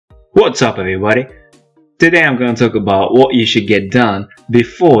What's up everybody? Today I'm going to talk about what you should get done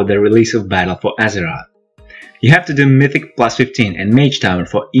before the release of Battle for Azeroth. You have to do Mythic plus 15 and Mage Tower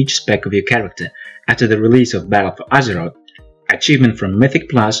for each spec of your character. After the release of Battle for Azeroth, achievement from Mythic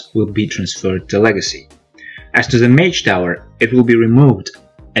Plus will be transferred to Legacy. As to the Mage Tower, it will be removed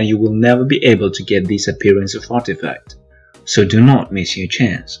and you will never be able to get this appearance of artifact, so do not miss your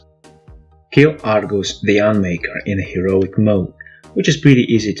chance. Kill Argus the Unmaker in a heroic mode, which is pretty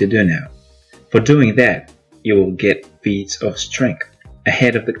easy to do now. For doing that, you will get feats of strength,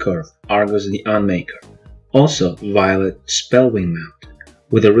 ahead of the curve, Argus the Unmaker. Also, Violet Spellwing Mount.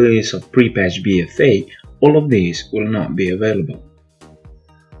 With the release of pre-patch BFA, all of these will not be available.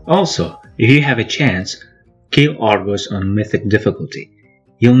 Also, if you have a chance, kill Argus on Mythic difficulty.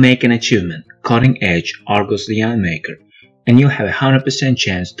 You'll make an achievement, Cutting Edge Argus the Unmaker, and you'll have a 100%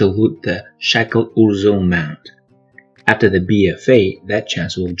 chance to loot the Shackled Urzel Mount. After the BFA, that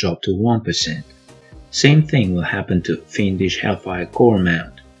chance will drop to 1%. Same thing will happen to Fiendish Hellfire Core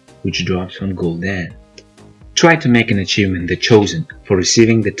Mount, which drops on Gul'dan. Try to make an achievement The Chosen for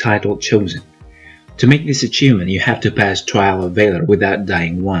receiving the title Chosen. To make this achievement, you have to pass Trial of Valor without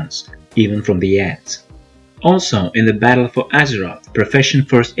dying once, even from the ads. Also, in the Battle for Azeroth, Profession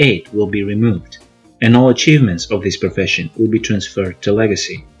First Aid will be removed, and all achievements of this profession will be transferred to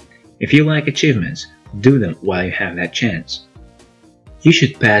Legacy. If you like achievements, do them while you have that chance. You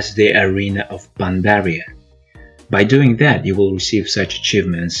should pass the Arena of Pandaria. By doing that, you will receive such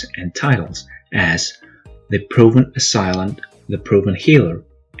achievements and titles as the Proven Assailant, the Proven Healer,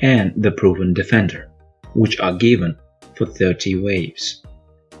 and the Proven Defender, which are given for 30 waves.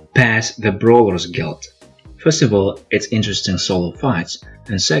 Pass the Brawlers Guild. First of all, it's interesting solo fights,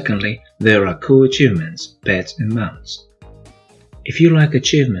 and secondly, there are cool achievements, pets and mounts. If you like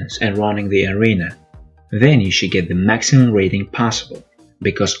achievements and running the arena, then you should get the maximum rating possible,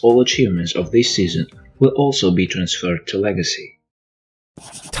 because all achievements of this season will also be transferred to Legacy.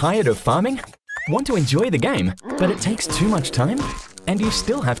 Tired of farming? Want to enjoy the game, but it takes too much time? And you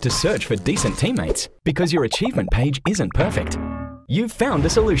still have to search for decent teammates because your achievement page isn't perfect? You've found a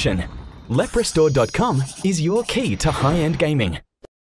solution! Leprestore.com is your key to high-end gaming.